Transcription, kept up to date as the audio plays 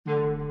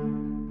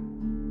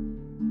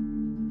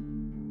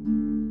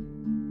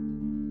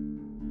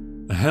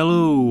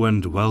Hello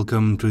and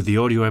welcome to the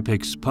Audio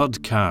Epics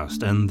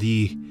podcast and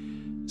the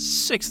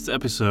 6th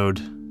episode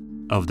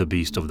of The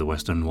Beast of the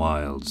Western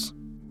Wilds,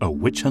 a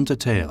witch hunter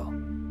tale.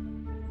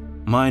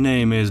 My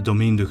name is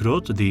Domien de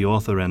Groot, the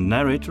author and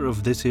narrator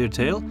of this here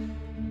tale,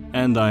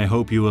 and I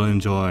hope you will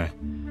enjoy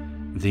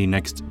the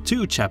next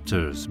 2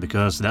 chapters,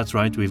 because that's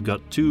right, we've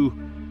got 2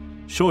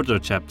 shorter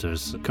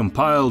chapters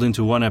compiled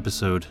into 1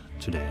 episode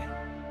today.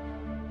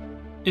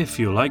 If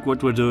you like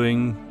what we're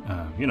doing,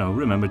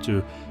 remember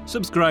to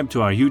subscribe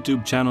to our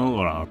YouTube channel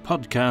or our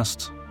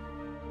podcast.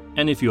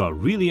 And if you are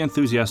really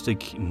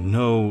enthusiastic,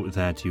 know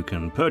that you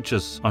can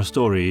purchase our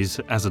stories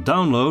as a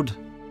download,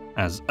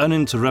 as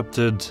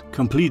uninterrupted,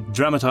 complete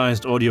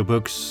dramatized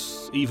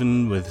audiobooks,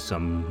 even with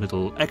some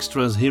little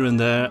extras here and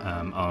there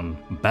on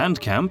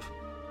Bandcamp,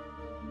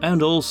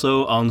 and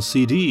also on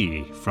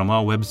CD from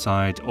our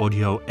website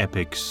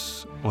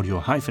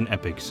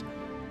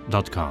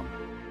audio-epics.com.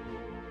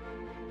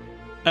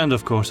 And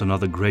of course,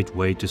 another great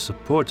way to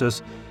support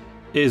us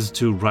is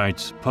to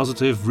write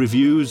positive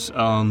reviews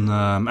on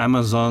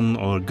Amazon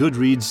or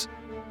Goodreads,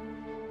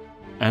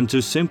 and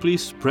to simply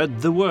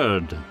spread the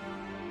word.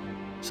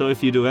 So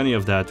if you do any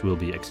of that, we'll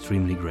be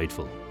extremely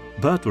grateful.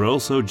 But we're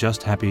also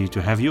just happy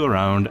to have you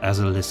around as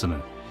a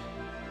listener.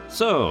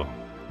 So,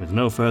 with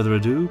no further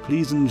ado,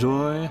 please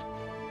enjoy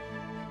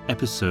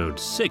episode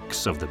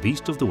 6 of The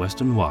Beast of the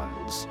Western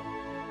Wilds.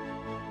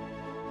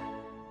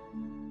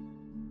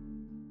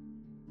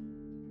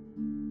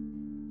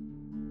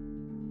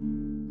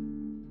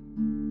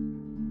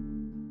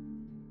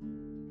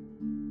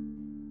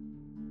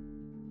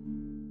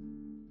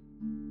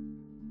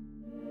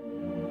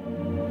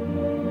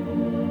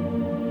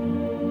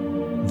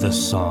 The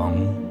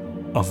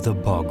Song of the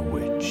Bog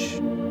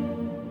Witch.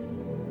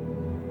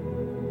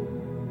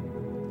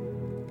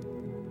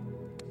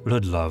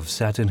 Ludlov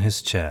sat in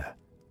his chair,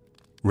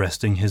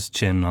 resting his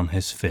chin on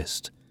his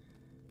fist,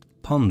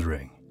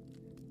 pondering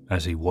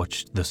as he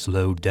watched the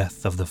slow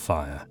death of the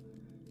fire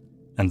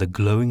and the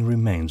glowing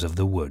remains of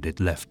the wood it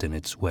left in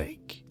its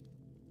wake.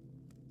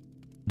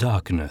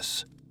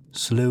 Darkness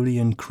slowly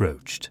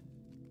encroached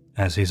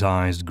as his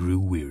eyes grew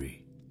weary.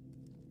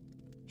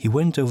 He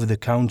went over the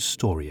Count's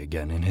story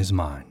again in his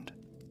mind.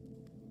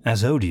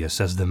 As odious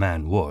as the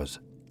man was,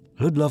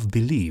 Ludlov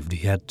believed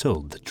he had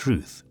told the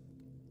truth.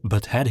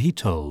 But had he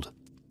told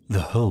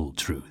the whole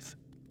truth?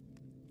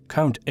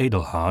 Count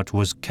Adelhart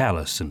was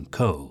callous and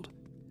cold,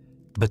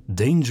 but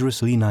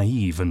dangerously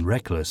naive and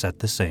reckless at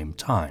the same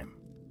time.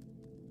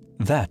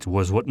 That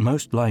was what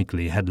most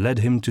likely had led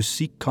him to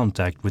seek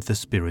contact with the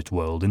spirit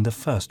world in the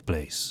first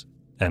place,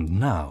 and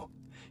now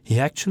he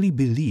actually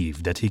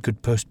believed that he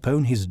could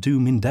postpone his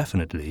doom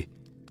indefinitely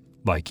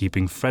by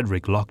keeping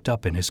Frederick locked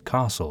up in his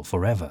castle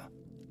forever.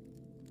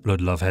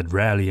 Ludlov had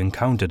rarely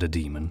encountered a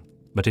demon,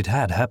 but it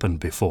had happened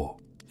before,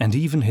 and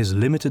even his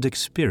limited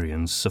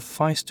experience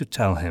sufficed to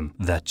tell him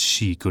that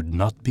she could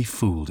not be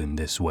fooled in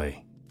this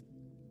way.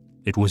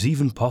 It was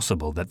even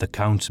possible that the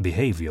Count's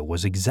behavior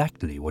was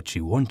exactly what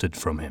she wanted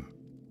from him.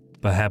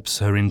 Perhaps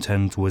her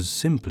intent was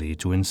simply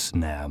to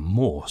ensnare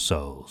more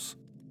souls.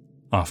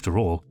 After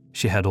all,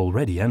 she had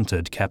already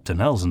entered Captain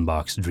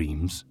Elzenbach's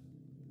dreams.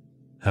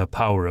 Her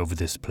power over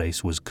this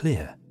place was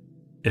clear.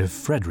 If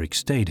Frederick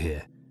stayed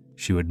here,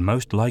 she would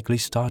most likely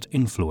start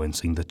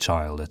influencing the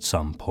child at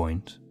some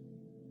point.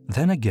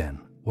 Then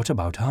again, what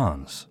about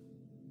Hans?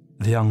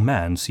 The young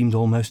man seemed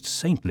almost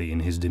saintly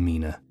in his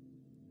demeanor.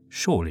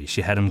 Surely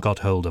she hadn't got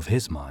hold of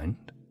his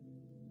mind.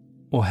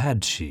 Or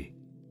had she?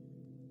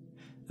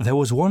 There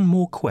was one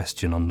more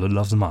question on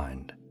Ludlov's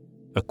mind,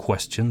 a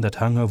question that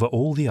hung over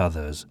all the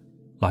others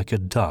like a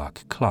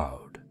dark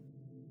cloud.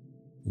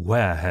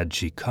 Where had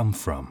she come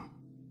from?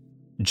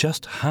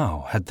 Just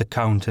how had the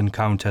Count and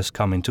Countess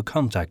come into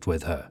contact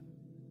with her?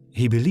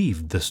 He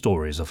believed the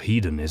stories of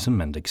hedonism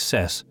and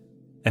excess,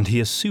 and he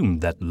assumed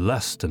that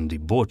lust and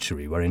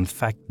debauchery were in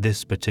fact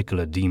this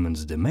particular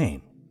demon's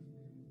domain.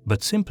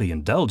 But simply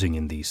indulging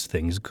in these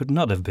things could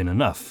not have been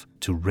enough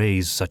to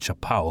raise such a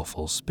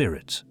powerful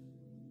spirit.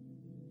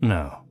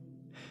 No,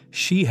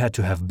 she had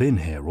to have been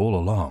here all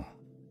along.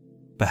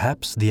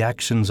 Perhaps the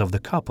actions of the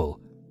couple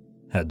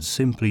had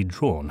simply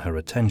drawn her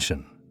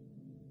attention.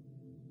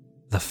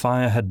 The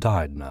fire had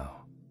died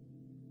now.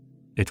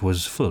 It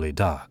was fully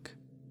dark.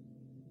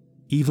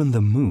 Even the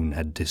moon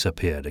had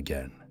disappeared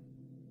again.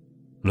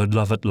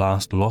 Ludlov at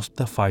last lost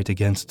the fight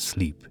against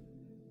sleep,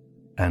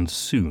 and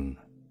soon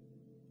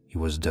he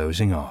was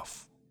dozing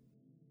off.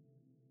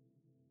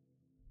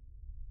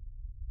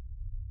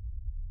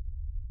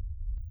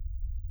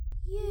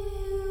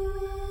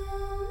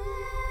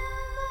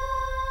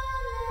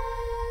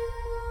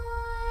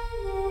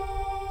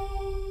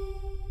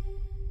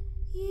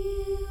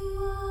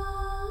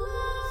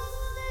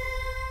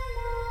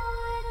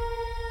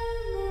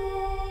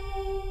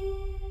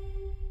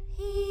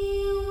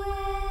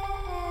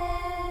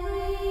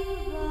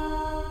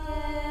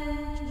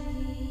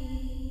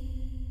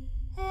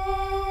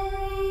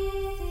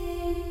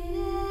 Everything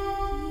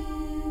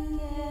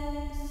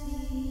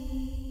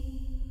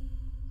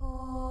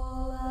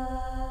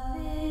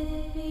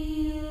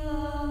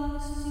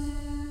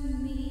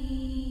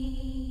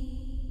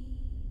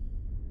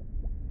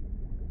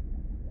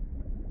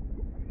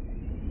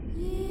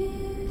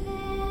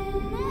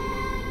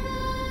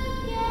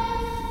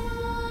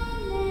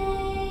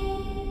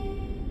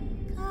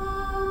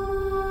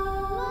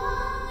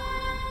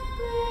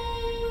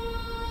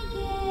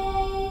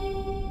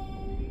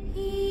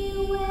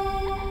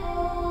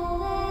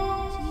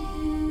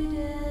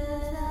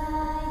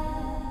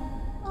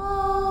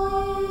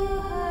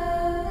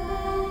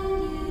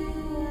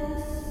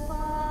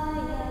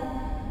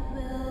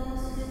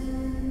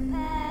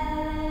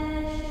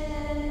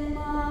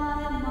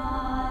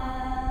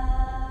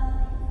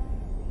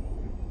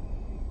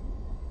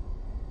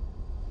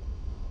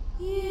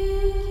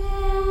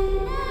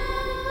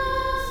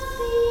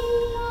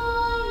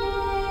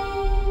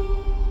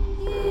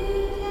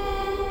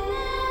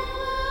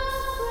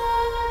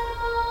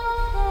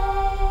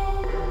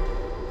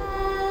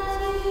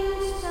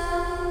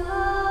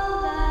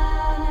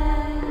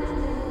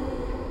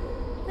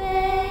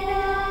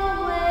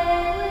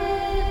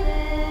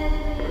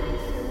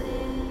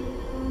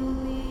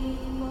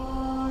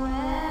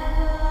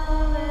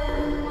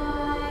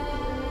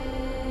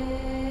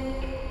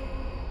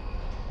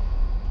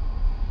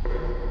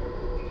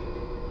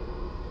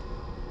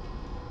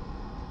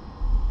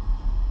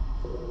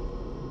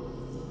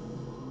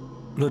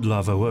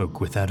Ludlov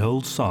awoke with that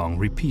old song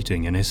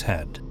repeating in his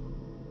head.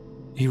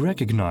 He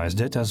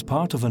recognized it as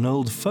part of an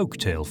old folk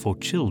tale for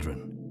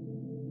children,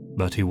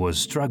 but he was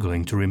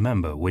struggling to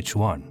remember which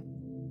one.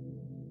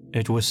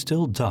 It was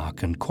still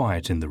dark and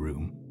quiet in the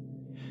room,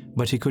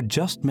 but he could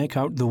just make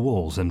out the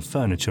walls and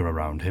furniture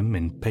around him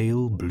in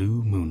pale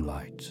blue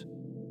moonlight.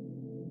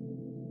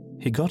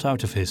 He got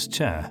out of his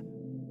chair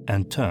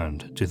and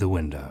turned to the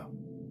window.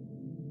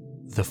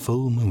 The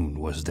full moon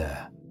was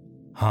there,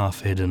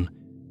 half hidden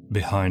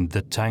behind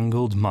the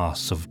tangled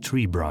mass of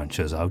tree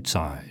branches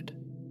outside.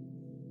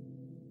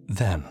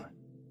 Then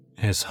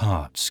his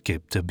heart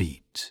skipped a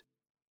beat.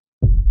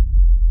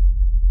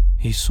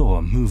 He saw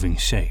a moving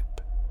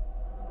shape.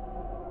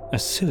 A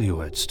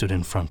silhouette stood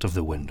in front of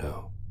the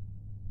window.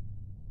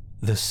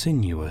 The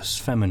sinuous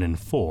feminine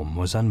form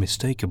was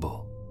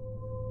unmistakable.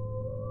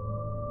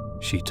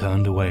 She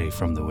turned away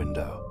from the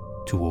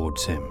window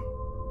towards him.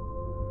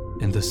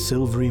 In the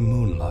silvery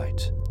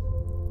moonlight,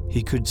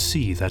 he could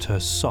see that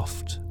her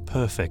soft,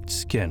 perfect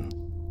skin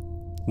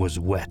was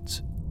wet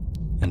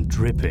and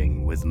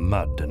dripping with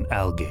mud and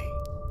algae.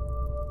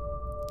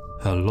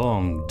 Her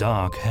long,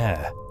 dark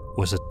hair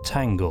was a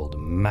tangled,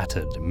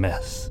 matted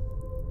mess.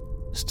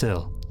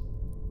 Still,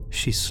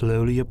 she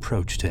slowly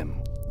approached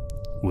him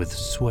with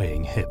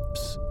swaying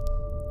hips,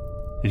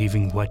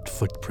 leaving wet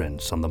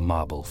footprints on the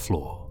marble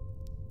floor.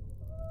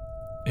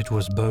 It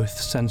was both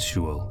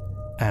sensual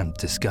and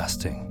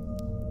disgusting.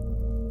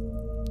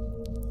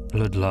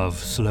 Ludlov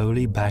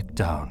slowly backed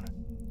down,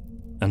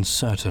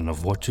 uncertain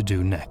of what to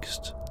do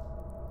next.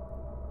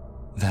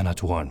 Then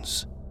at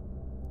once,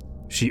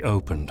 she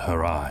opened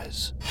her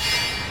eyes.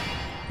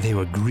 They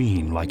were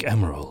green like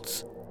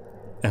emeralds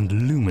and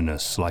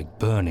luminous like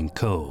burning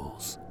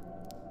coals.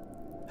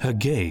 Her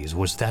gaze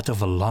was that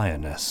of a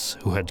lioness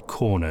who had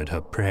cornered her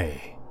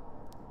prey.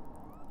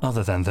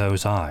 Other than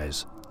those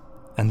eyes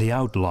and the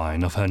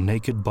outline of her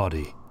naked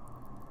body,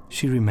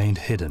 she remained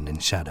hidden in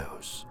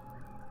shadows.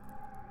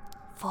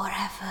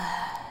 Forever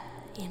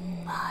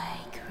in my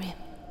grip,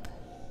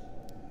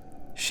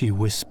 she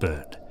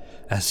whispered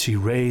as she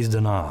raised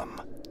an arm,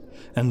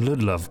 and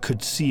Ludlov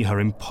could see her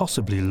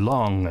impossibly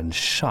long and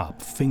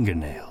sharp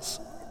fingernails.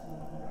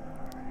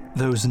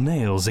 Those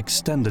nails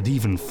extended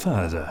even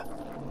further,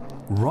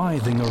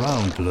 writhing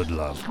around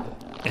Ludlov,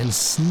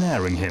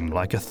 ensnaring him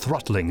like a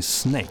throttling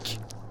snake.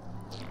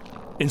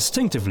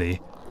 Instinctively,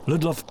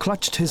 Ludlov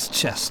clutched his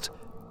chest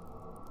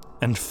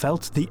and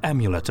felt the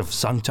amulet of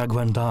Sancta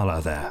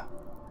Gwendala there.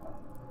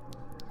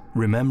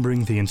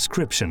 Remembering the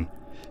inscription,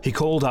 he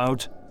called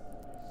out,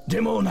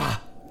 "Demona!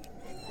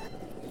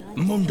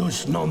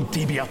 Mundus non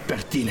tibi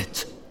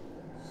appertinet.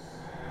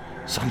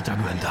 Sancta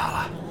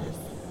Gwendala,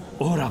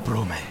 ora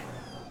pro me."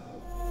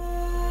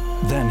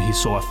 Then he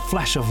saw a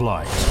flash of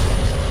light,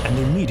 and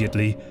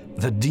immediately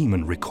the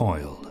demon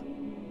recoiled.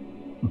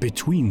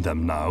 Between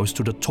them now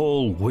stood a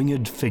tall,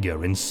 winged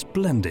figure in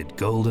splendid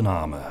golden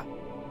armor,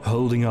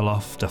 holding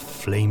aloft a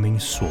flaming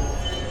sword.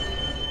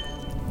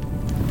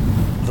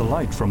 The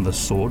light from the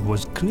sword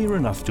was clear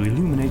enough to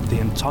illuminate the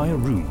entire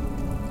room,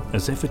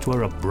 as if it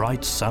were a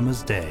bright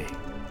summer's day.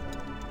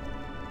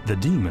 The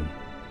demon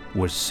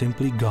was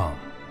simply gone,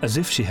 as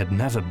if she had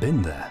never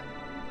been there.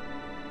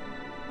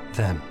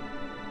 Then,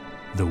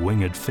 the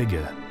winged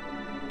figure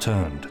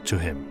turned to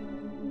him.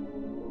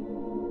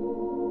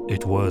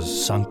 It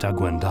was Sancta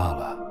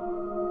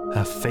Gwendala,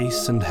 her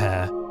face and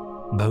hair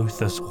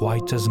both as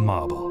white as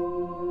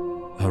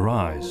marble, her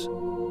eyes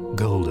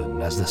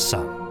golden as the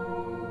sun.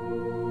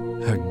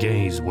 Her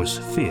gaze was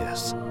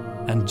fierce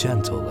and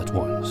gentle at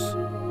once.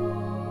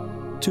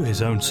 To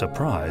his own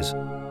surprise,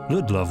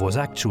 Ludlov was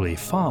actually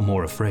far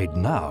more afraid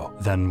now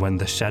than when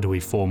the shadowy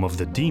form of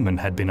the demon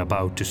had been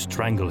about to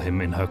strangle him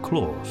in her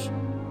claws.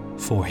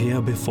 For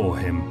here before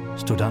him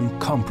stood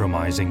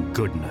uncompromising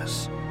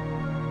goodness,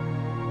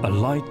 a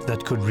light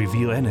that could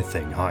reveal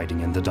anything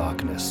hiding in the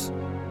darkness.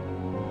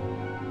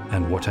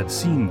 And what had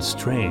seemed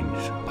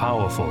strange,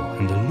 powerful,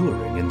 and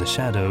alluring in the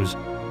shadows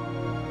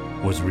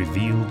was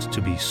revealed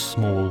to be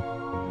small,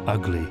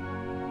 ugly,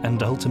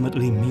 and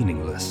ultimately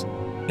meaningless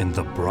in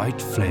the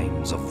bright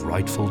flames of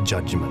rightful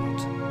judgment.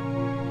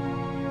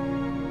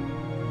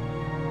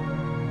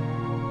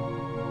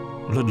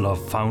 Ludlov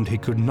found he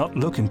could not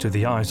look into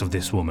the eyes of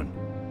this woman,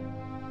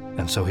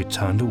 and so he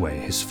turned away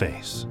his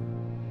face.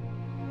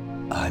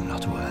 "I'm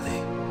not worthy."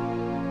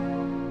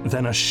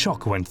 Then a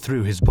shock went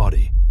through his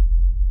body,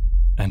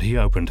 and he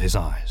opened his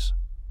eyes.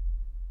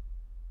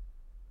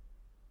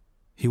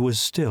 he was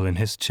still in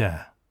his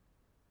chair.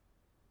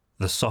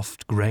 The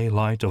soft grey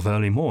light of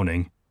early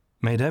morning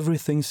made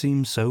everything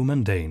seem so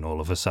mundane all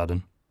of a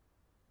sudden,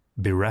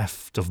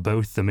 bereft of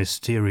both the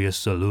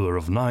mysterious allure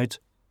of night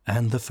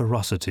and the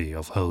ferocity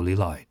of holy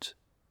light.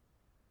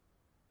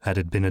 Had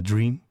it been a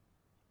dream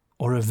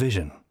or a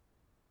vision?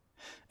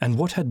 And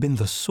what had been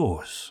the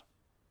source?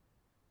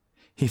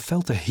 He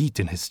felt a heat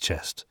in his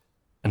chest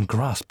and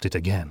grasped it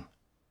again.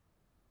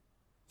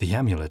 The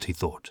amulet, he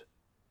thought.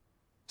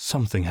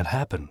 Something had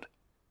happened.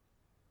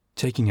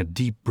 Taking a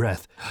deep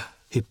breath,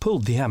 he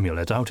pulled the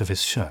amulet out of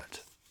his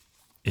shirt.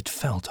 It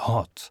felt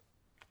hot,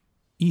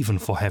 even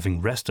for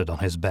having rested on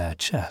his bare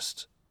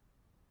chest.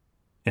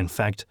 In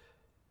fact,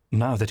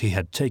 now that he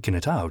had taken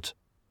it out,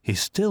 he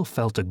still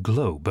felt a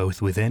glow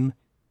both within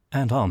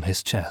and on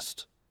his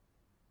chest.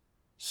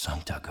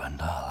 Sancta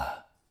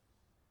Grandala,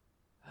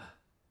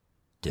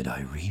 did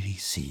I really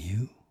see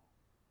you?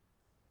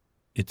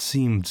 It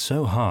seemed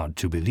so hard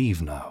to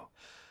believe now.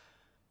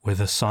 With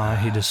a sigh,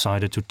 he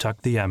decided to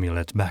tuck the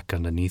amulet back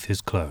underneath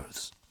his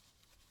clothes.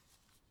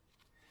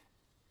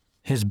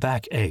 His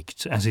back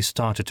ached as he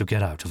started to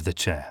get out of the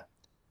chair.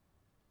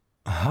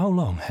 How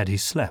long had he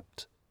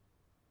slept?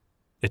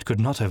 It could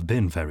not have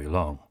been very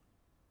long.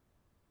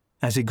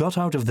 As he got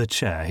out of the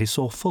chair, he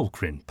saw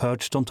Fulcrin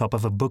perched on top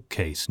of a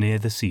bookcase near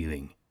the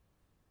ceiling.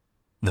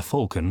 The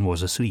falcon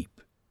was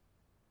asleep.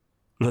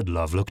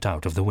 Ludlov looked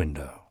out of the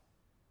window.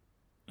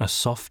 A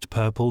soft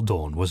purple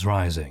dawn was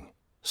rising,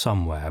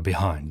 somewhere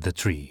behind the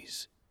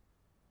trees.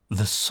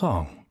 The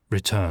song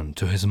returned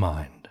to his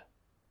mind.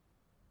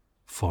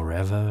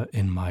 Forever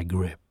in my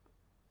grip.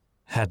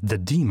 Had the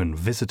demon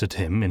visited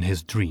him in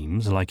his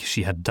dreams like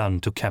she had done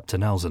to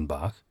Captain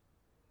Elzenbach?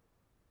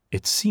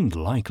 It seemed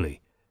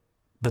likely,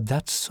 but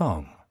that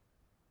song,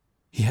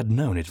 he had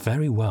known it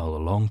very well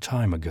a long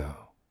time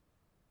ago.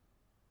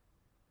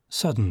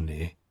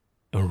 Suddenly,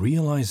 a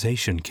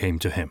realization came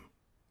to him.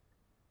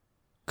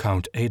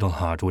 Count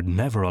Adelhard would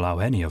never allow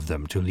any of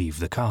them to leave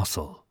the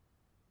castle.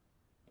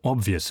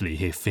 Obviously,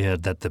 he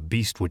feared that the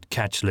beast would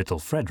catch little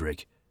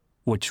Frederick,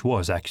 which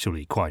was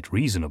actually quite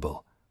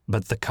reasonable,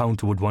 but the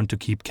Count would want to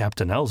keep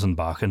Captain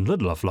Elzenbach and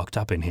Ludlov locked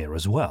up in here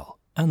as well,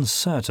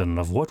 uncertain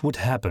of what would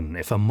happen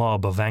if a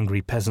mob of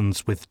angry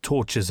peasants with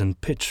torches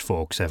and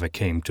pitchforks ever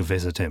came to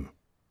visit him.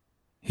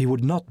 He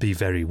would not be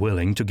very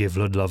willing to give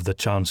Ludlov the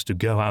chance to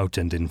go out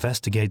and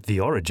investigate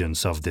the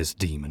origins of this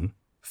demon,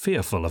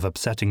 fearful of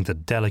upsetting the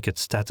delicate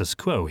status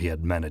quo he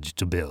had managed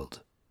to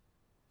build.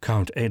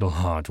 Count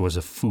Adelhard was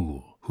a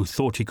fool who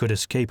thought he could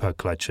escape her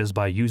clutches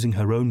by using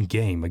her own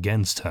game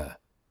against her.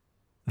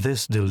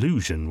 This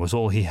delusion was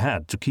all he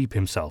had to keep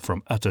himself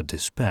from utter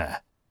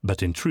despair,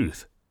 but in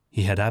truth,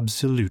 he had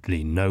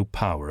absolutely no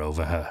power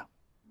over her.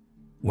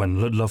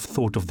 When Ludlov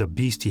thought of the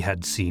beast he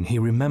had seen, he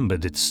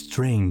remembered its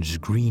strange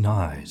green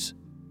eyes.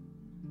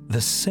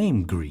 The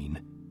same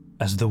green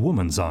as the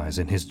woman's eyes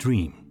in his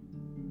dream.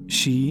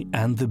 She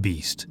and the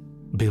beast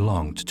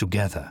belonged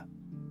together.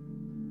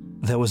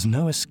 There was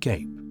no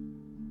escape.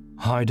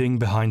 Hiding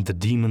behind the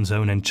demon's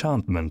own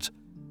enchantment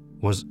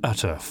was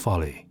utter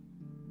folly.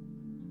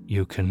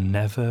 You can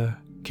never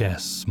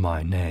guess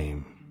my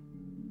name.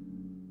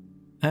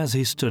 As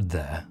he stood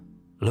there,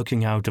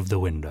 looking out of the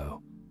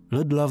window,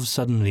 Ludlov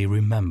suddenly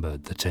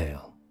remembered the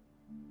tale.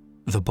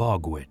 The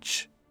Bog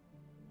Witch.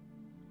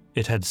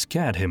 It had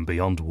scared him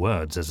beyond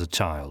words as a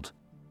child.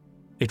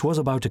 It was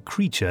about a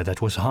creature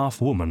that was half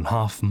woman,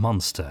 half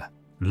monster,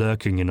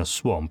 lurking in a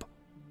swamp,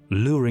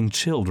 luring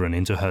children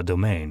into her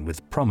domain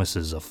with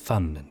promises of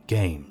fun and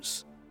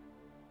games.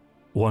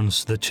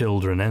 Once the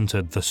children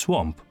entered the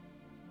swamp,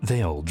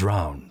 they all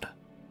drowned.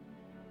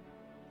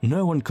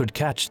 No one could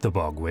catch the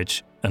Bog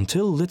Witch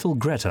until little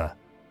Greta,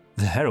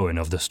 the heroine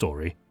of the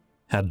story,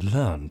 had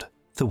learned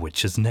the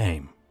witch's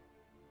name.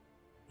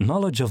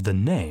 Knowledge of the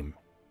name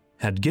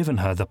had given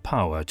her the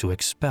power to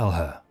expel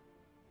her.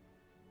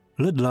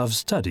 Ludlov's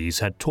studies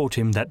had taught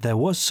him that there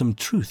was some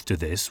truth to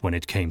this when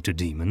it came to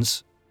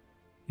demons.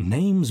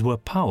 Names were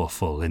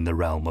powerful in the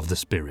realm of the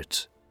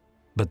spirit,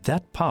 but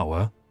that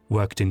power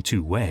worked in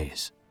two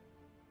ways.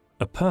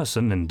 A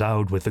person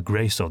endowed with the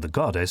grace of the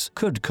goddess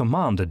could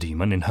command a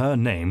demon in her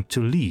name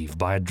to leave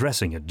by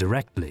addressing it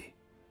directly.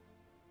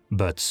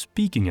 But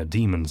speaking a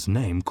demon's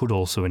name could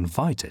also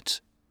invite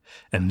it,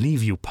 and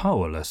leave you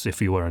powerless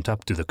if you weren't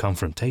up to the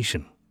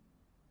confrontation.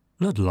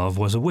 Ludlov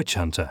was a witch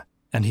hunter,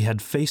 and he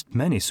had faced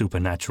many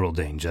supernatural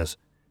dangers,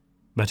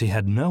 but he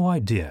had no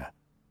idea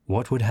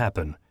what would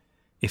happen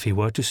if he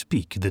were to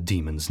speak the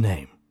demon's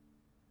name.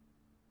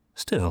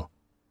 Still,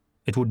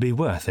 it would be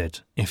worth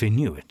it if he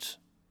knew it.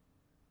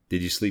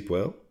 Did you sleep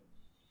well?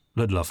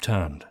 Ludlov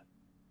turned.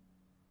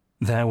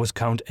 There was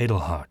Count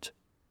Adelhard,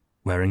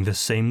 wearing the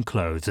same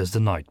clothes as the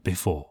night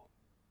before.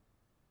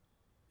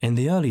 In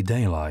the early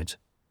daylight,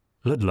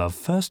 Ludlov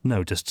first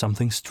noticed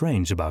something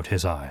strange about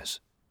his eyes.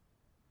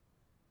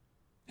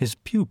 His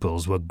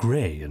pupils were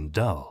grey and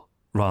dull,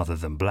 rather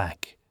than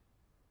black.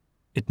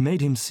 It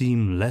made him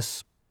seem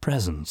less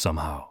present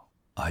somehow.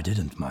 I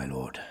didn't, my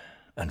lord,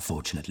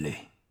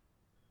 unfortunately.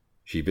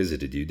 She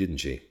visited you, didn't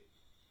she?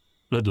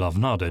 Ludlov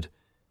nodded,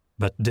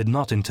 but did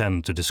not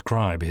intend to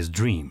describe his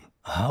dream.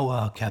 How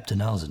are Captain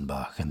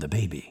Alzenbach and the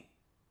baby?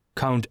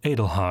 Count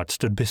Adelhard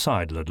stood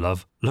beside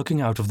Ludlov,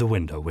 looking out of the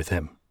window with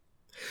him.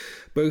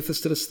 Both are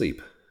still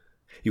asleep.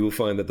 You will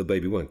find that the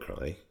baby won't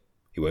cry.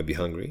 He won't be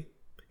hungry.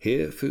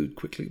 Here, food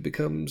quickly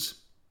becomes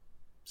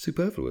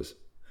superfluous.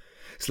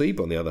 Sleep,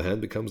 on the other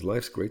hand, becomes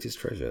life's greatest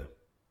treasure.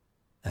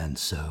 And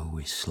so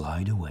we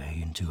slide away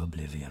into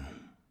oblivion.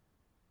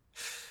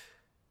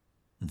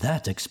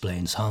 That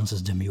explains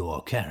Hans's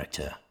demure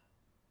character.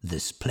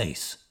 This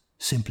place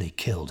simply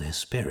killed his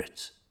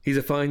spirit. He's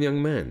a fine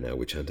young man now,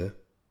 Witch Hunter.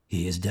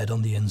 He is dead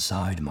on the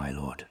inside, my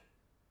lord.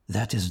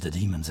 That is the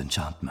demon's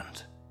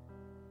enchantment.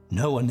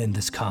 No one in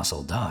this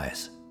castle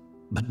dies,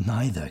 but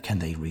neither can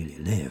they really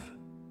live.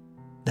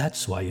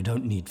 That's why you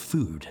don't need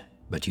food,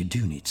 but you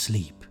do need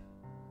sleep.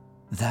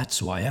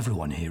 That's why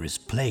everyone here is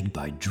plagued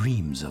by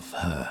dreams of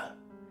her.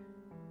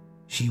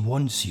 She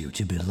wants you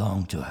to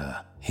belong to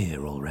her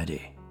here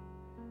already.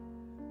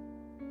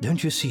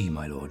 Don't you see,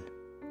 my lord?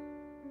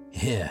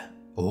 Here,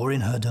 or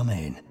in her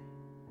domain,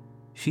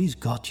 she's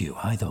got you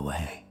either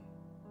way.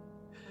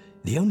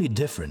 The only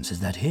difference is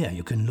that here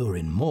you can lure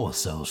in more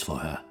souls for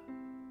her.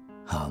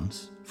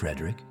 Hans,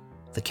 Frederick,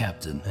 the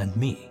captain, and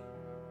me.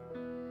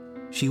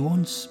 She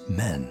wants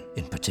men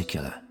in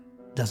particular,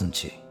 doesn't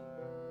she?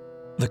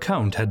 The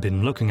Count had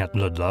been looking at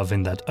Ludlov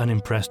in that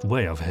unimpressed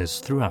way of his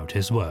throughout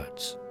his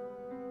words.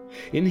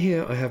 In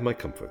here I have my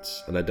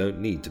comforts, and I don't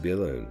need to be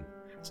alone.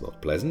 It's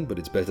not pleasant, but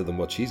it's better than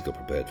what she's got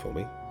prepared for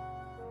me.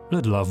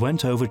 Ludlov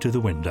went over to the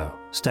window,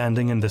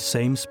 standing in the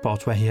same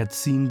spot where he had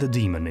seen the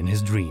demon in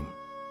his dream.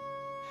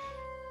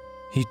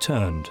 He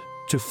turned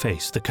to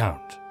face the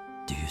Count.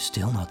 Do you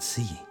still not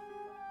see?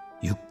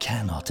 You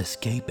cannot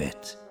escape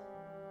it.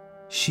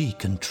 She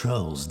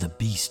controls the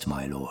beast,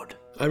 my lord.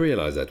 I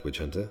realize that, Witch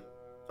Hunter.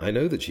 I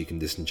know that she can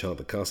disenchant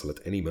the castle at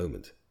any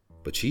moment.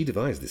 But she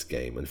devised this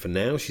game, and for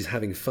now she's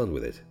having fun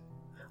with it.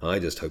 I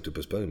just hope to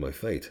postpone my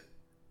fate.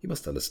 You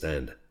must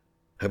understand.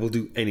 I will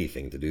do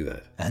anything to do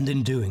that. And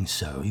in doing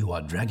so, you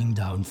are dragging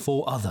down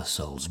 4 other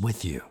souls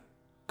with you.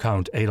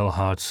 Count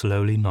Adelhard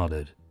slowly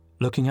nodded,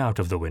 looking out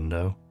of the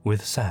window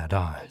with sad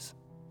eyes.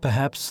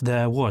 Perhaps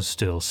there was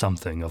still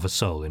something of a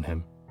soul in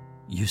him.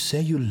 You say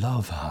you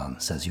love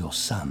Hans as your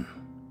son,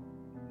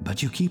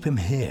 but you keep him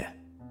here,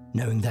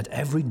 knowing that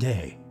every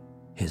day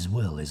his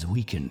will is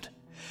weakened,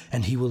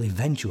 and he will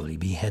eventually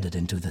be headed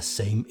into the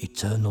same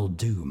eternal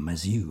doom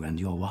as you and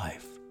your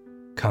wife.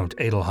 Count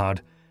Adelhard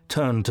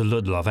turned to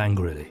Ludlov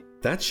angrily.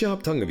 That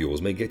sharp tongue of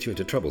yours may get you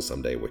into trouble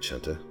someday, Witch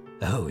Hunter.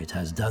 Oh, it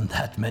has done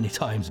that many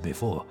times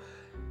before,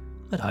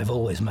 but I've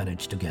always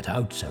managed to get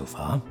out so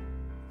far.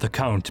 The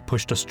Count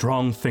pushed a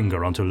strong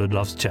finger onto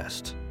Ludlov's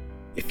chest.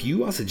 If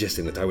you are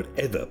suggesting that I would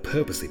ever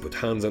purposely put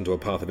Hans onto a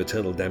path of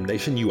eternal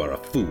damnation, you are a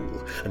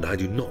fool, and I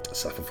do not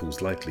suffer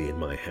fools lightly in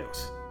my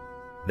house.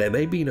 There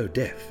may be no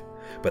death,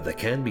 but there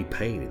can be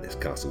pain in this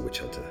castle, Witch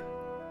Hunter.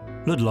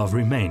 Ludlov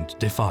remained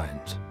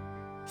defiant.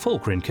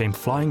 Fulgrin came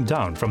flying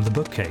down from the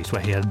bookcase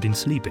where he had been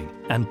sleeping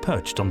and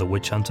perched on the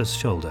witch hunter's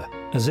shoulder,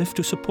 as if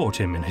to support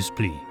him in his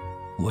plea.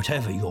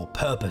 Whatever your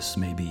purpose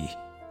may be,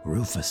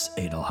 Rufus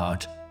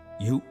Adelhard,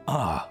 you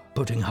are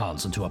putting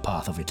Hans into a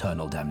path of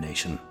eternal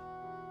damnation.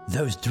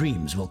 Those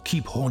dreams will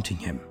keep haunting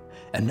him,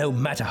 and no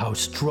matter how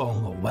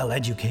strong or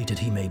well-educated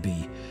he may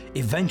be,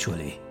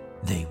 eventually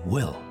they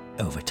will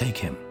overtake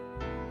him.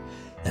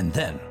 And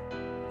then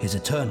his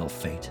eternal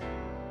fate,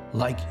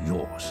 like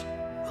yours,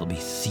 will be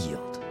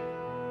sealed.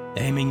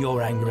 Aiming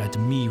your anger at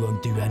me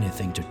won't do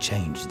anything to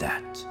change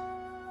that.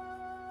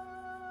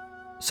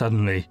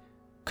 Suddenly,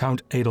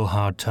 Count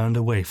Adelhard turned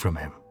away from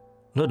him.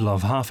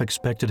 Ludlov half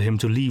expected him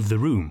to leave the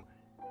room,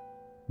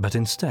 but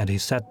instead he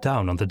sat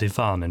down on the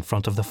divan in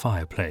front of the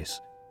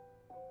fireplace.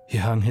 He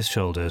hung his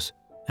shoulders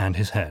and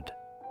his head.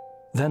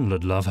 Then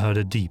Ludlov heard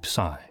a deep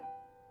sigh.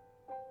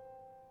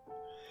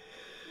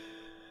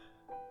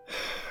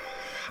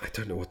 I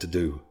don't know what to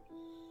do.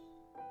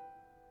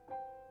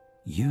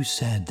 You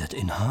said that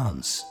in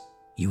Hans,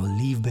 you will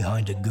leave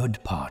behind a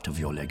good part of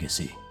your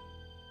legacy.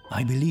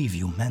 I believe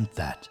you meant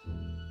that,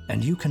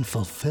 and you can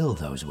fulfill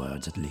those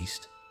words at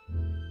least.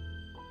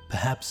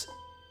 Perhaps,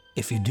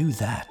 if you do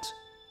that,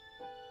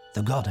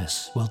 the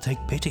goddess will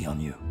take pity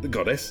on you. The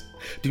goddess?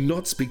 Do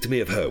not speak to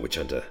me of her, Witch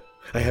Hunter.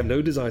 I have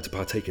no desire to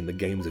partake in the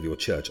games of your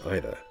church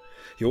either.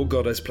 Your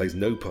goddess plays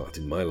no part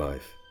in my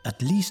life.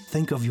 At least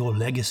think of your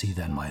legacy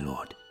then, my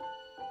lord.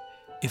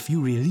 If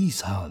you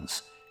release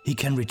Hans, he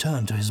can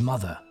return to his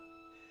mother.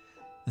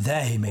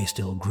 There he may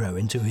still grow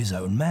into his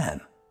own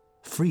man,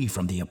 free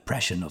from the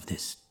oppression of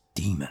this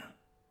demon.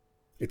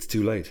 It's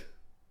too late.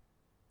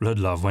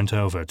 Ludlov went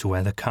over to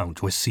where the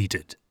Count was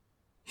seated.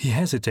 He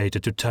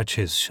hesitated to touch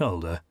his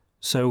shoulder,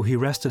 so he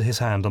rested his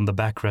hand on the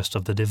backrest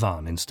of the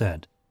divan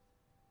instead.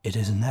 It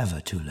is never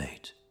too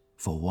late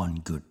for one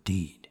good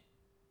deed.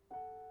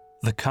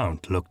 The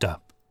Count looked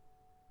up.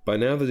 By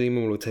now the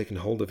demon will have taken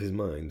hold of his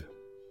mind.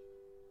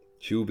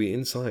 She will be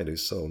inside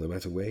his soul no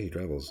matter where he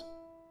travels.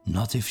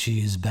 Not if she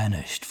is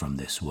banished from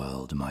this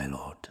world, my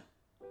lord.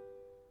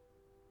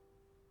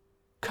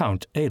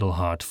 Count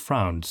Adelhard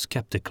frowned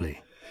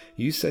skeptically.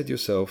 You said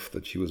yourself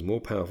that she was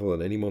more powerful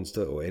than any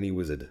monster or any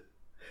wizard.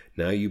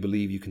 Now you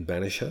believe you can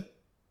banish her?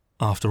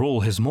 After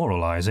all his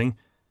moralizing,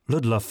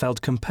 Ludlov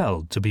felt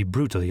compelled to be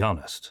brutally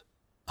honest.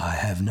 I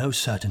have no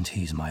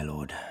certainties, my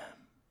lord.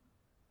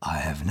 I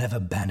have never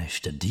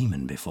banished a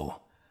demon before.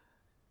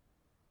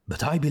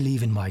 But I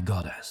believe in my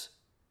goddess,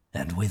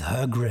 and with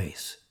her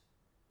grace,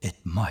 it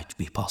might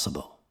be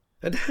possible.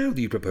 And how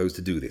do you propose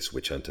to do this,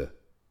 witch hunter?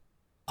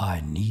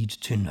 I need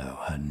to know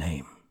her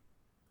name.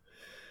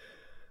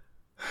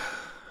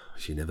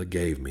 She never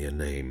gave me a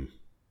name.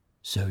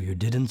 So you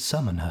didn't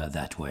summon her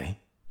that way?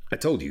 I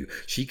told you,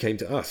 she came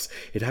to us.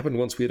 It happened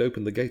once we had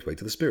opened the gateway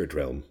to the spirit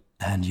realm.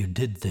 And you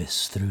did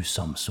this through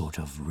some sort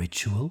of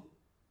ritual?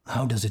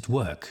 How does it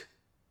work?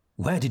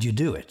 Where did you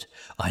do it?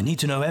 I need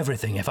to know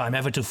everything if I'm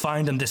ever to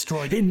find and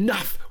destroy...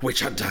 Enough,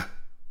 witch hunter!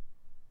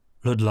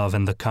 Ludlov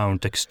and the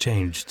Count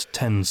exchanged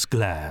tense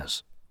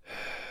glares.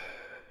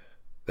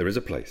 There is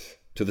a place,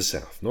 to the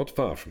south, not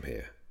far from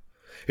here.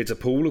 It's a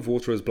pool of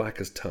water as black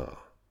as tar.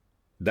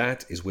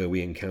 That is where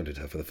we encountered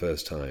her for the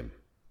first time.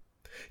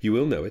 You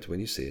will know it when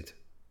you see it.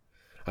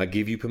 I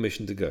give you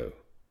permission to go.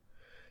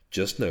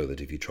 Just know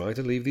that if you try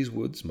to leave these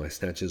woods, my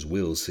snatchers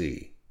will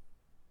see.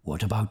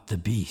 What about the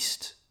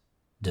beast?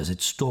 Does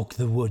it stalk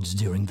the woods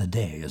during the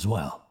day as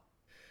well?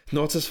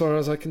 Not as far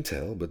as I can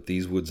tell, but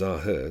these woods are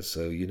hers,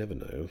 so you never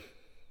know.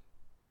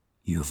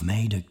 You've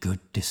made a good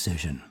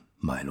decision,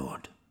 my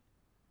lord.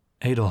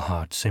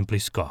 Adelhart simply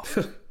scoffed.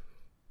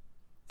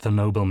 The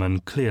nobleman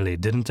clearly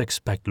didn't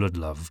expect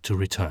Ludlov to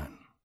return.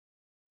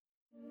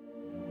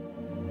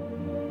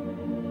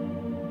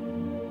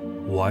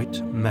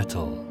 White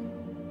metal.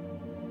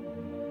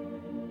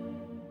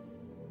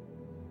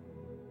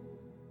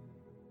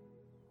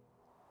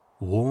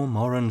 Warm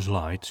orange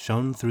light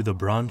shone through the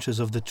branches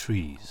of the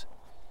trees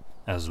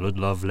as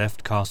Ludlov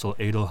left Castle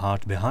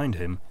Adelhart behind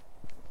him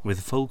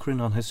with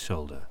Fulcrin on his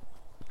shoulder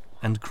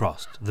and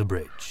crossed the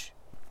bridge.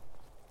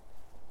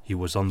 He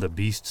was on the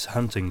beast's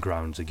hunting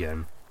grounds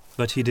again,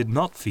 but he did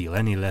not feel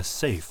any less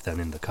safe than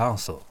in the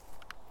castle.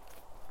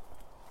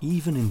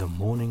 Even in the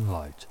morning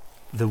light,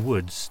 the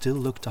woods still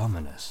looked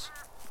ominous.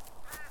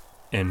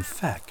 In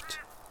fact,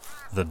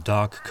 the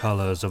dark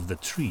colors of the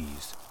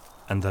trees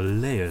and the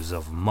layers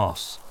of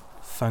moss,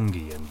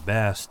 fungi and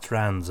bare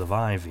strands of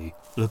ivy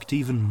looked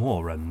even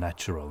more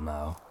unnatural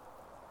now.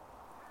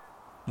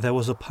 There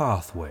was a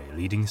pathway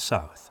leading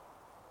south,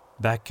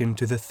 back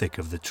into the thick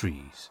of the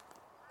trees.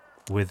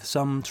 With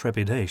some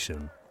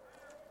trepidation,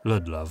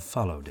 Ludlov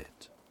followed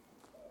it.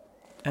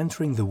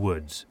 Entering the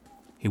woods,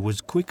 he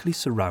was quickly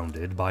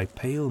surrounded by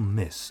pale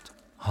mist,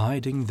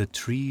 hiding the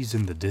trees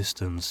in the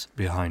distance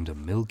behind a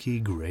milky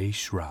grey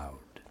shroud.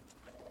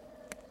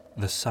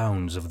 The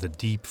sounds of the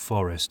deep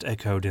forest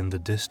echoed in the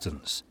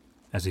distance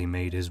as he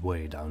made his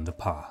way down the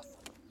path.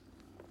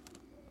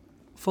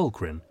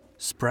 Fulcrin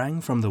sprang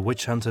from the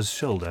witch hunter's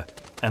shoulder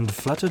and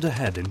fluttered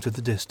ahead into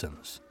the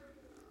distance.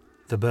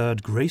 The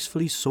bird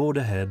gracefully soared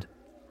ahead,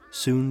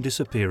 soon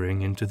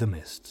disappearing into the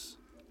mists.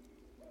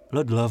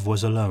 Ludlov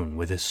was alone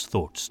with his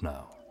thoughts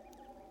now.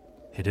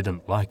 He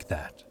didn't like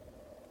that.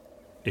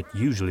 It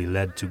usually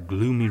led to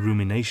gloomy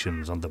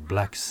ruminations on the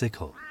Black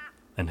Sickle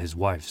and his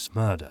wife's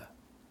murder.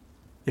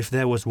 If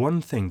there was one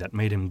thing that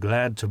made him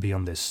glad to be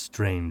on this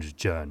strange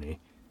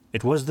journey,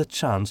 it was the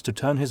chance to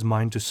turn his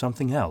mind to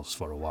something else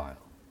for a while.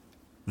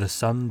 The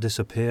sun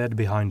disappeared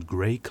behind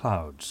grey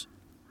clouds,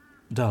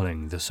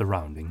 dulling the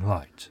surrounding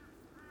light.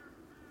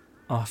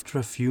 After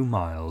a few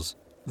miles,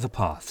 the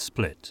path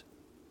split.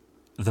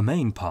 The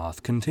main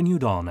path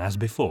continued on as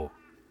before,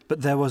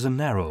 but there was a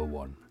narrower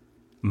one,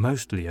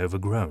 mostly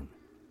overgrown,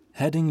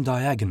 heading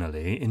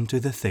diagonally into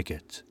the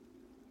thicket.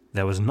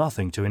 There was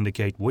nothing to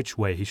indicate which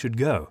way he should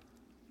go,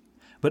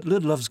 but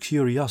Ludlov's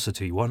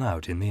curiosity won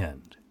out in the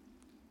end.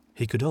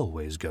 He could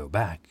always go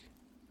back.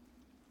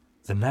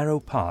 The narrow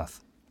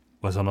path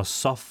was on a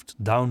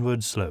soft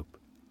downward slope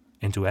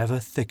into ever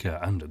thicker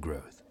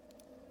undergrowth.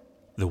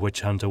 The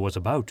witch hunter was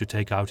about to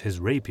take out his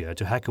rapier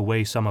to hack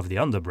away some of the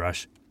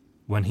underbrush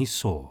when he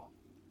saw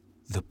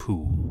the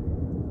pool.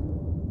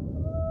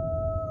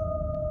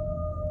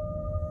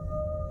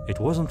 It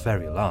wasn't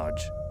very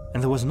large,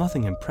 and there was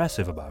nothing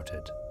impressive about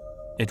it.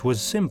 It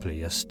was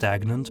simply a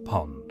stagnant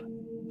pond,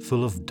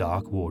 full of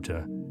dark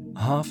water,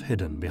 half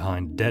hidden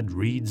behind dead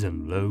reeds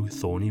and low,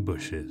 thorny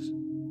bushes.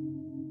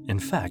 In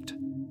fact,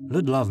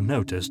 Ludlov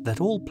noticed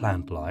that all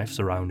plant life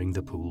surrounding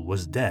the pool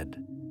was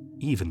dead,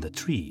 even the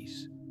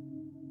trees.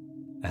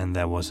 And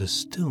there was a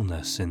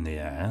stillness in the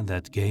air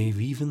that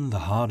gave even the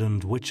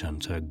hardened witch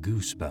hunter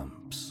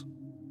goosebumps.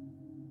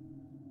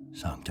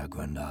 Sancta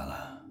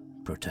Gwendala,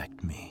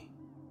 protect me.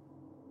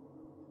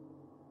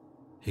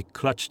 He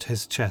clutched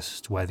his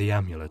chest where the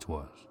amulet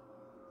was.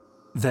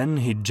 Then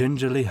he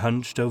gingerly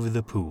hunched over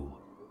the pool,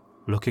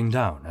 looking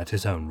down at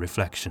his own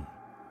reflection.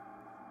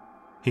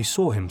 He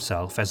saw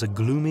himself as a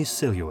gloomy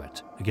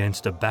silhouette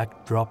against a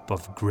backdrop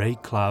of grey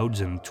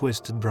clouds and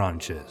twisted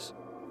branches.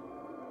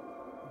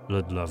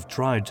 Ludlov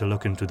tried to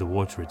look into the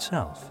water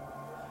itself,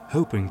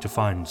 hoping to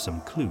find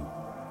some clue.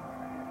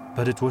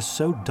 but it was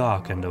so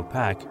dark and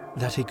opaque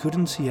that he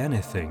couldn't see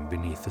anything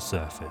beneath the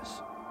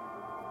surface.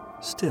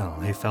 Still,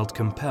 he felt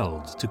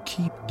compelled to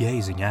keep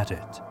gazing at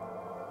it,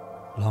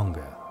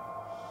 longer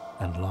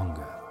and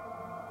longer.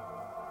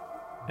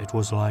 It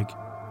was like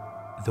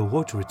the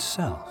water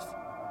itself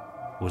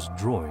was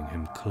drawing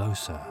him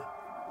closer.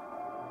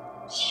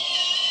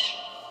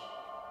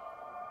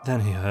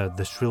 Then he heard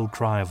the shrill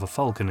cry of a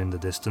falcon in the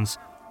distance,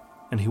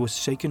 and he was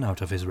shaken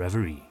out of his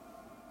reverie.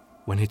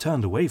 When he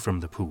turned away from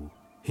the pool,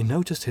 he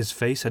noticed his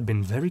face had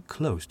been very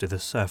close to the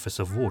surface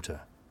of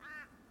water.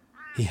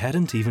 He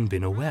hadn't even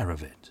been aware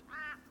of it.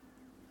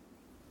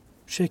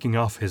 Shaking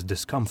off his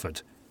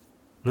discomfort,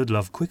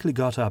 Ludlov quickly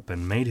got up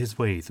and made his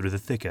way through the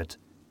thicket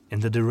in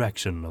the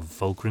direction of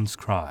Fulcrin's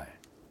cry.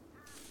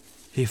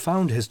 He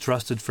found his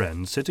trusted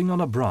friend sitting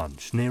on a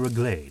branch near a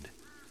glade,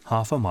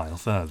 half a mile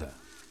further.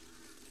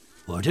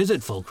 "What is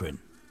it, Fulcrin?"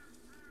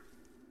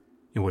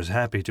 He was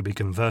happy to be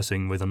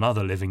conversing with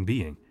another living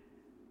being,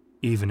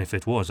 even if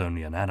it was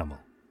only an animal.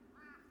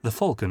 The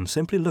falcon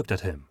simply looked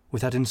at him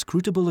with that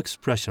inscrutable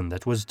expression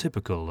that was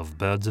typical of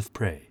birds of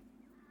prey.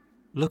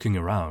 Looking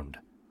around,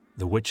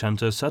 the witch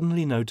hunter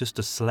suddenly noticed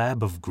a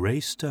slab of grey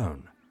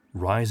stone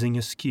rising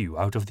askew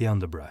out of the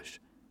underbrush,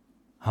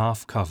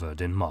 half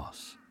covered in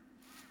moss.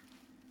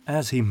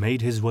 As he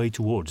made his way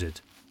towards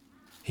it,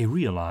 he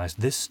realized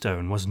this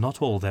stone was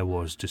not all there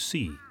was to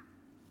see.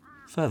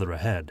 Further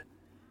ahead,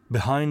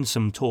 behind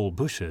some tall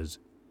bushes,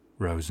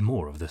 rose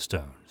more of the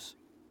stones.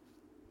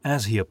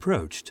 As he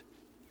approached,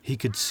 he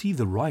could see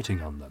the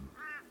writing on them.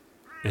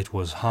 It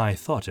was High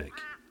Thottic,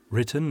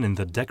 written in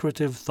the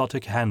decorative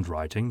Thottic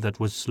handwriting that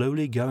was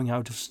slowly going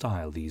out of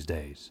style these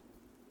days.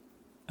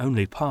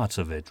 Only parts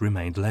of it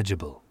remained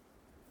legible.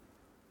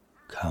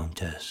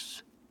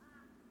 Countess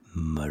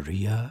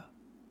Maria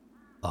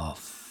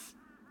of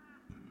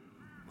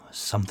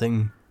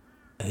something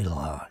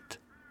Adelhart.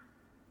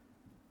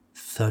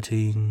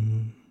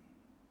 13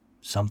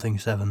 something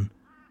 7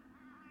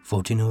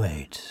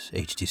 1408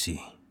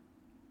 HTC.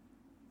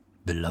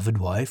 Beloved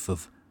wife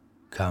of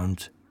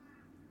Count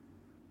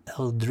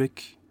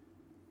Eldrick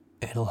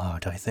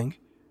Adelhart, I think.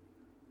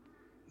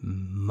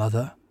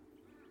 Mother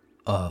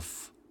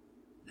of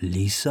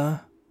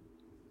Lisa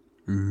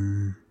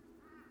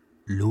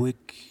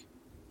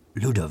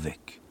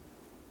Ludovic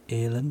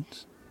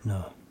Eland?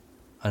 No,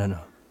 I don't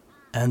know.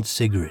 And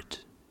Sigrid.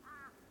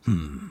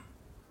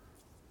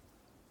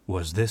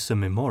 Was this a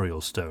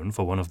memorial stone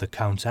for one of the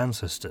Count's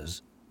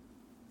ancestors?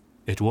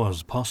 It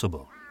was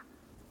possible.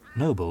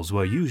 Nobles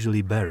were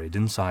usually buried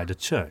inside a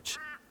church,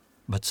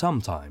 but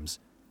sometimes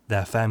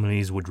their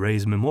families would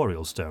raise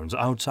memorial stones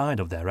outside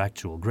of their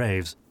actual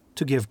graves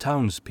to give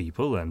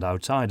townspeople and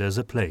outsiders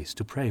a place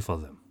to pray for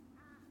them.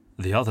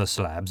 The other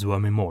slabs were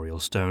memorial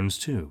stones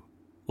too,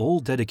 all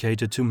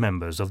dedicated to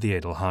members of the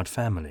Adelhart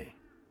family.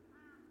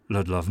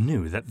 Ludlov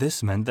knew that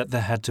this meant that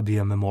there had to be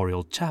a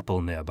memorial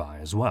chapel nearby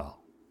as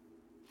well.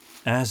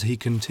 As he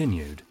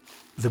continued,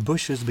 the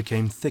bushes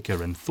became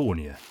thicker and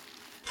thornier,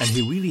 and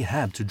he really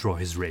had to draw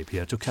his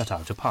rapier to cut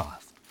out a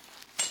path.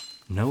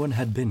 No one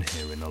had been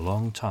here in a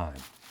long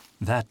time.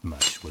 That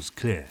much was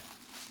clear.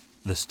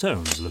 The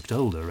stones looked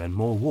older and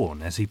more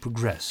worn as he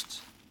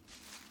progressed.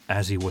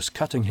 As he was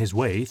cutting his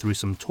way through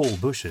some tall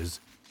bushes,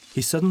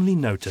 he suddenly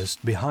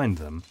noticed behind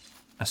them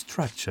a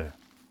structure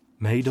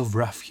made of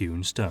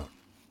rough-hewn stone.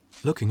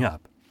 Looking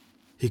up,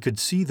 he could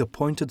see the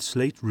pointed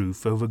slate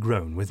roof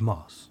overgrown with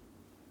moss.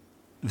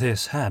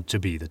 This had to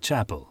be the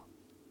chapel.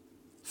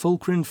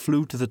 Fulcrin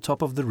flew to the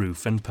top of the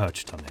roof and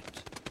perched on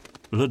it.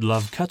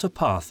 Ludlov cut a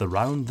path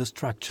around the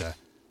structure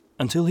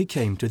until he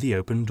came to the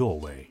open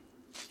doorway,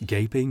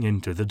 gaping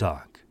into the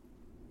dark.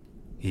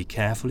 He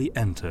carefully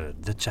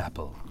entered the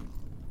chapel.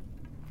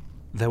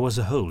 There was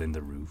a hole in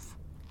the roof,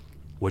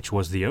 which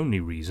was the only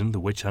reason the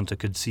witch hunter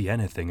could see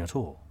anything at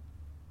all.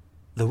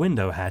 The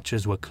window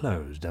hatches were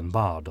closed and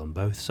barred on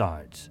both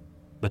sides,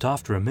 but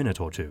after a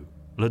minute or two,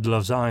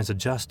 Ludlov's eyes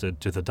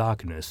adjusted to the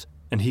darkness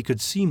and he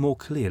could see more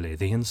clearly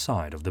the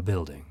inside of the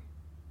building.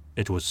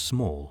 It was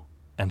small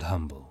and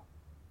humble.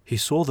 He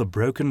saw the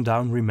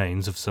broken-down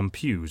remains of some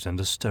pews and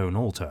a stone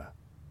altar,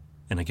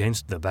 and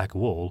against the back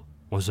wall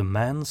was a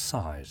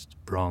man-sized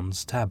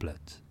bronze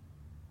tablet.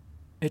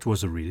 It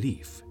was a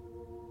relief,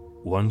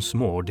 once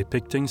more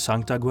depicting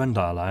Sancta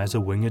Guendala as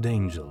a winged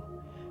angel,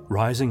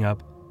 rising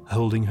up,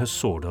 holding her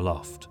sword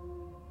aloft.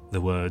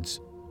 The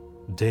words,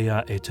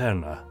 Dea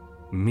Eterna,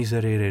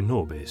 Miserere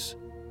Nobis,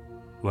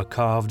 were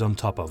carved on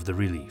top of the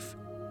relief,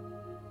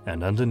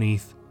 and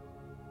underneath,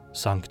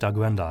 Sancta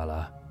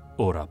Guendala,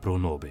 Ora pro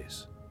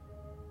nobis.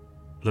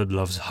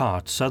 Ludlov's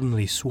heart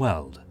suddenly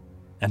swelled,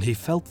 and he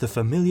felt the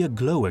familiar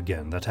glow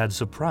again that had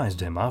surprised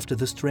him after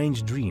the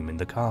strange dream in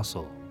the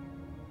castle.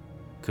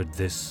 Could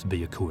this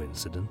be a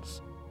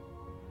coincidence?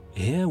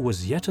 Here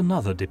was yet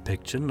another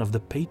depiction of the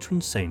patron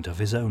saint of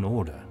his own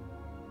order.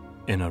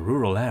 In a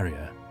rural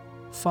area,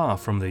 far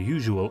from the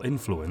usual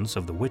influence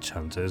of the witch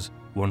hunters,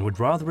 one would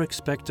rather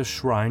expect a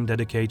shrine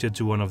dedicated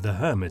to one of the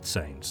hermit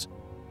saints,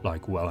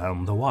 like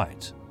Wilhelm the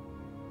White.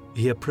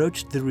 He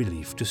approached the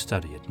relief to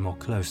study it more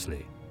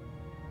closely.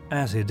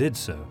 As he did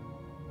so,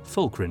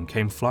 Fulcrin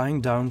came flying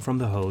down from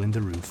the hole in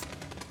the roof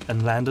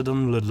and landed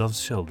on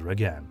Ludlov's shoulder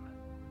again.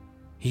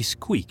 He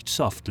squeaked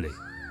softly,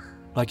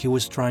 like he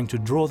was trying to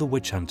draw the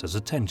witch hunter's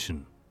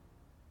attention.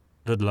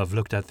 Ludlov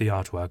looked at the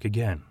artwork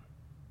again.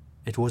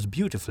 It was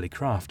beautifully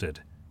crafted,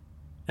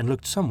 and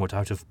looked somewhat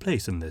out of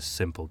place in this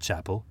simple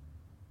chapel,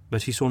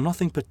 but he saw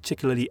nothing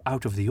particularly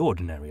out of the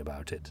ordinary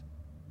about it.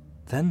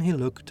 Then he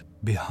looked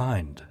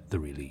behind the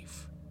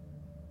relief.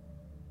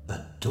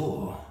 A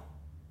door?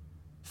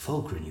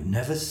 Fulcrin, you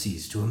never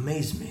cease to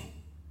amaze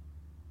me.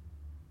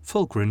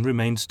 Fulcrin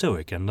remained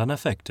stoic and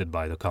unaffected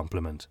by the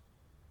compliment.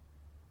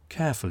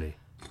 Carefully,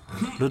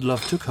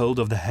 Ludlov took hold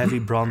of the heavy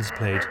bronze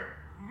plate,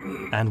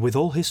 and with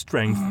all his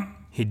strength,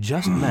 he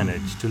just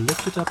managed to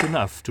lift it up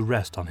enough to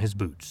rest on his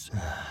boots.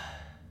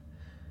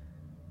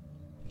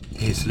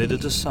 He slid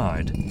it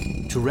aside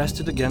to rest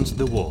it against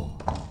the wall,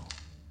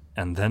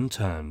 and then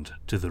turned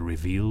to the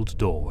revealed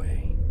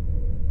doorway.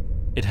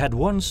 It had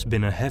once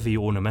been a heavy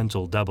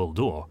ornamental double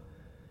door,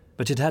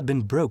 but it had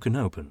been broken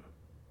open.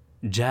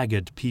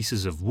 Jagged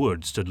pieces of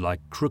wood stood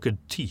like crooked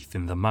teeth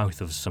in the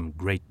mouth of some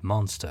great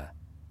monster.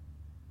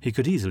 He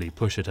could easily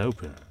push it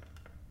open.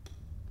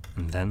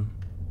 And then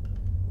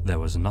there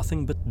was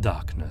nothing but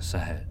darkness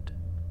ahead.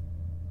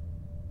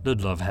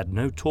 Ludlov had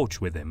no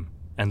torch with him,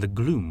 and the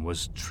gloom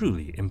was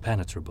truly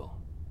impenetrable.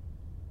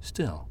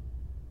 Still,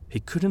 he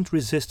couldn't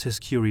resist his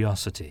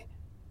curiosity,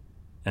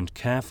 and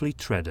carefully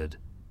treaded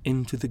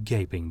into the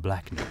gaping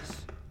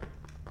blackness.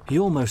 He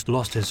almost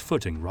lost his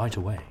footing right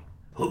away.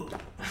 Oh.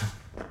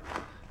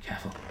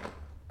 Careful.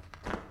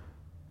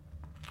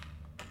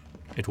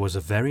 It was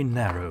a very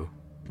narrow,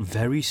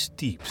 very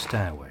steep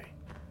stairway,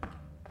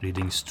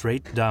 leading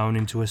straight down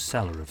into a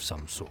cellar of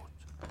some sort.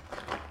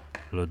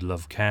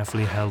 Ludlov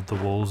carefully held the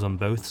walls on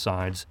both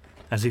sides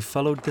as he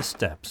followed the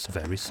steps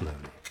very slowly.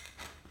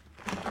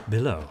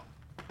 Below,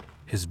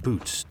 his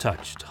boots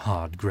touched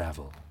hard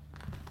gravel.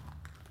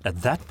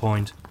 At that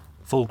point,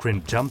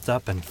 Fulcrin jumped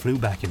up and flew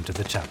back into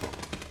the chapel.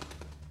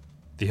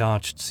 The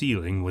arched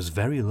ceiling was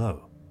very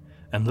low,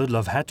 and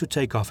Ludlov had to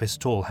take off his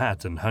tall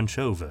hat and hunch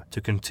over to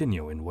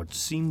continue in what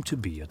seemed to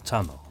be a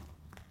tunnel.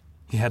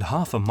 He had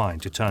half a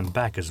mind to turn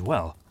back as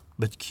well,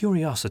 but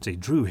curiosity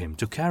drew him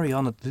to carry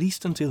on at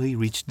least until he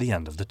reached the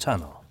end of the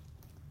tunnel.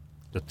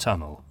 The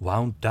tunnel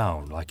wound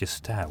down like a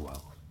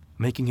stairwell,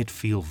 making it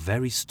feel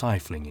very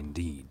stifling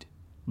indeed.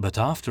 But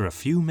after a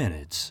few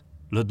minutes,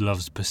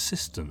 Ludlov's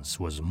persistence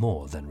was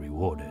more than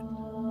rewarded.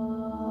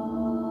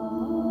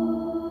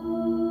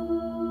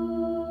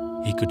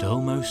 He could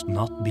almost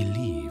not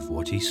believe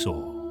what he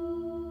saw.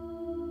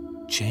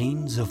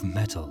 Chains of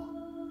metal,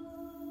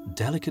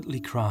 delicately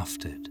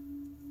crafted,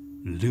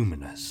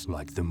 luminous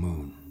like the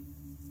moon.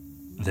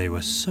 They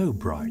were so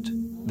bright,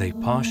 they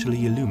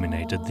partially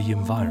illuminated the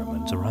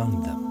environment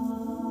around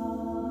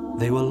them.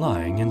 They were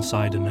lying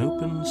inside an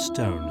open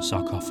stone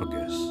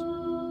sarcophagus.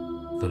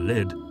 The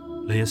lid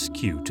lay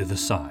askew to the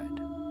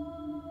side.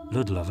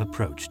 Ludlov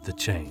approached the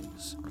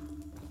chains.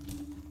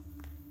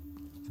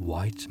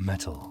 White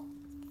metal.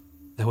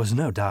 There was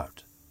no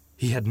doubt.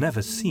 He had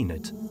never seen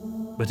it,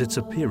 but its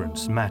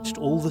appearance matched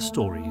all the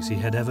stories he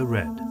had ever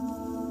read.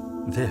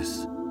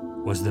 This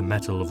was the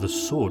metal of the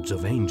swords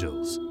of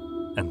angels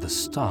and the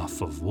staff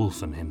of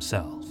Wulfen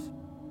himself.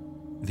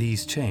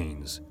 These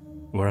chains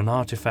were an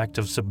artifact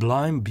of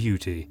sublime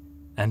beauty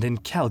and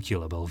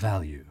incalculable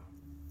value.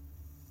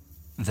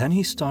 Then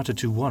he started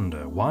to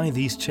wonder why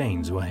these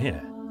chains were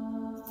here,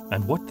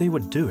 and what they were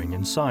doing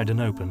inside an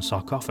open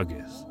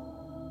sarcophagus.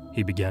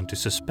 He began to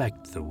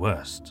suspect the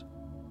worst.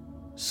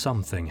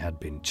 Something had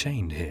been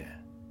chained here.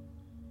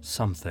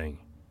 Something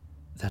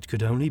that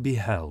could only be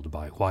held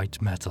by white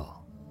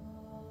metal.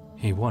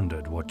 He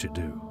wondered what to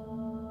do.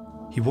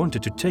 He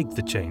wanted to take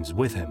the chains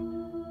with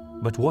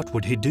him, but what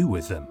would he do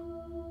with them?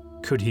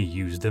 Could he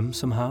use them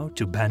somehow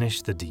to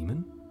banish the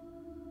demon?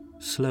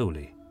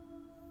 Slowly,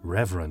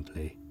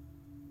 reverently,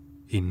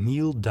 he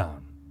kneeled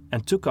down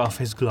and took off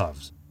his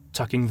gloves,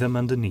 tucking them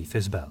underneath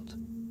his belt.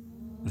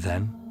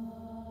 Then,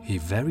 he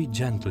very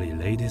gently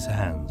laid his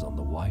hands on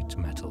the white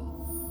metal.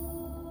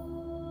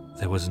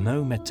 There was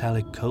no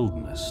metallic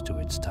coldness to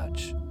its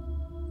touch.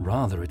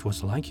 Rather, it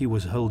was like he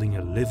was holding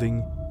a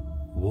living,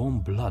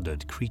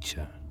 warm-blooded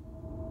creature.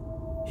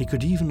 He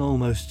could even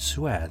almost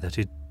swear that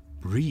it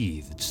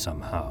breathed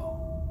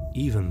somehow,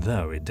 even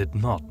though it did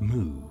not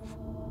move.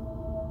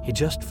 He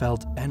just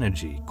felt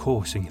energy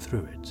coursing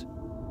through it,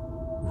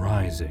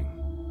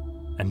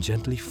 rising and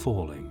gently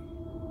falling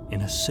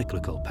in a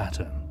cyclical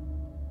pattern.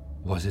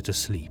 Was it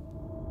asleep?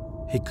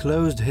 He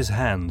closed his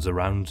hands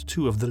around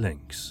two of the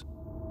links.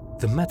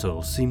 The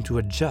metal seemed to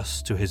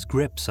adjust to his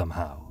grip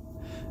somehow,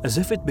 as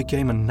if it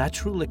became a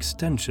natural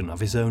extension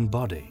of his own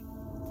body.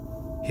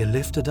 He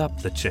lifted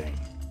up the chain,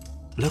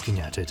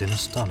 looking at it in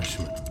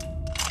astonishment.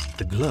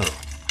 The glow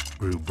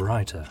grew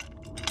brighter,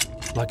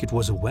 like it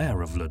was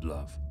aware of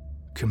Ludlov,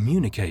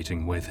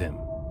 communicating with him.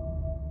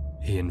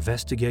 He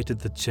investigated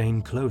the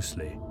chain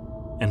closely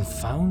and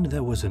found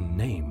there was a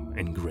name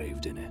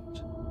engraved in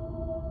it.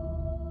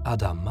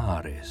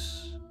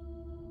 Adamaris.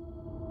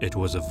 It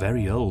was a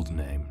very old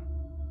name.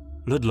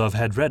 Ludlov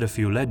had read a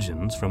few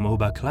legends from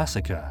Oba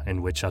Classica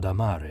in which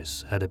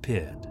Adamaris had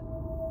appeared.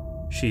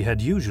 She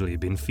had usually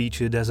been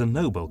featured as a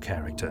noble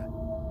character,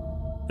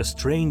 a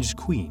strange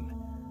queen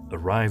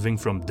arriving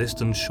from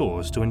distant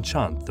shores to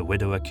enchant the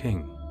widower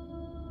king.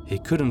 He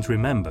couldn't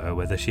remember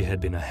whether she had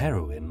been a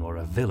heroine or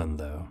a villain,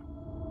 though.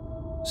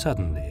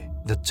 Suddenly,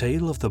 the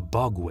tale of the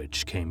bog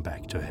witch came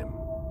back to him.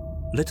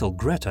 Little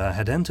Greta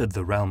had entered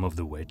the realm of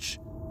the witch,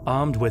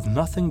 armed with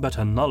nothing but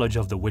her knowledge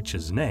of the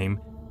witch's name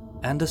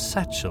and a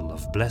satchel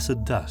of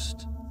blessed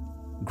dust.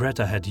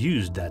 Greta had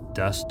used that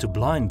dust to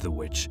blind the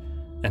witch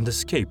and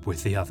escape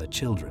with the other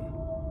children.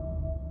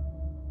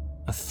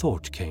 A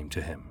thought came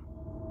to him.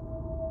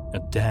 A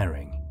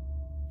daring,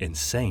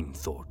 insane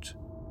thought.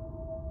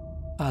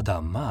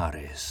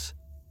 Adamaris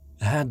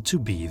had to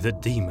be the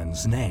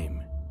demon's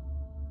name.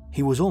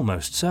 He was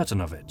almost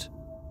certain of it.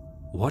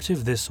 What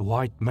if this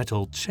white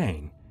metal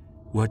chain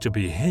were to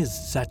be his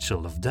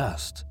satchel of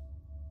dust?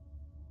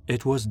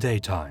 It was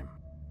daytime.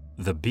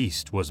 The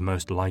beast was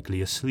most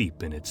likely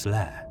asleep in its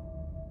lair.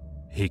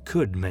 He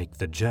could make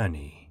the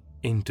journey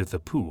into the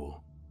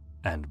pool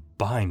and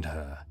bind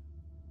her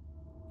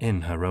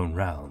in her own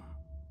realm.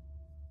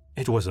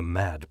 It was a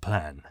mad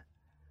plan.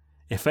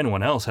 If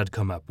anyone else had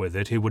come up with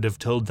it, he would have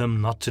told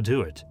them not to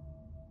do it.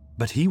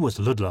 But he was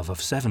Ludlov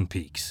of Seven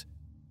Peaks.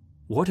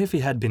 What if he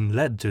had been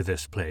led to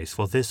this place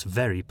for this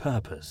very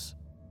purpose?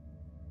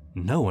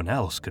 No one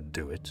else could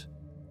do it.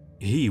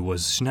 He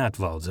was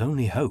Schnertwald's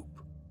only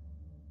hope.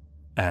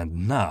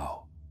 And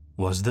now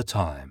was the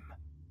time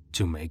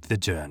to make the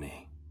journey.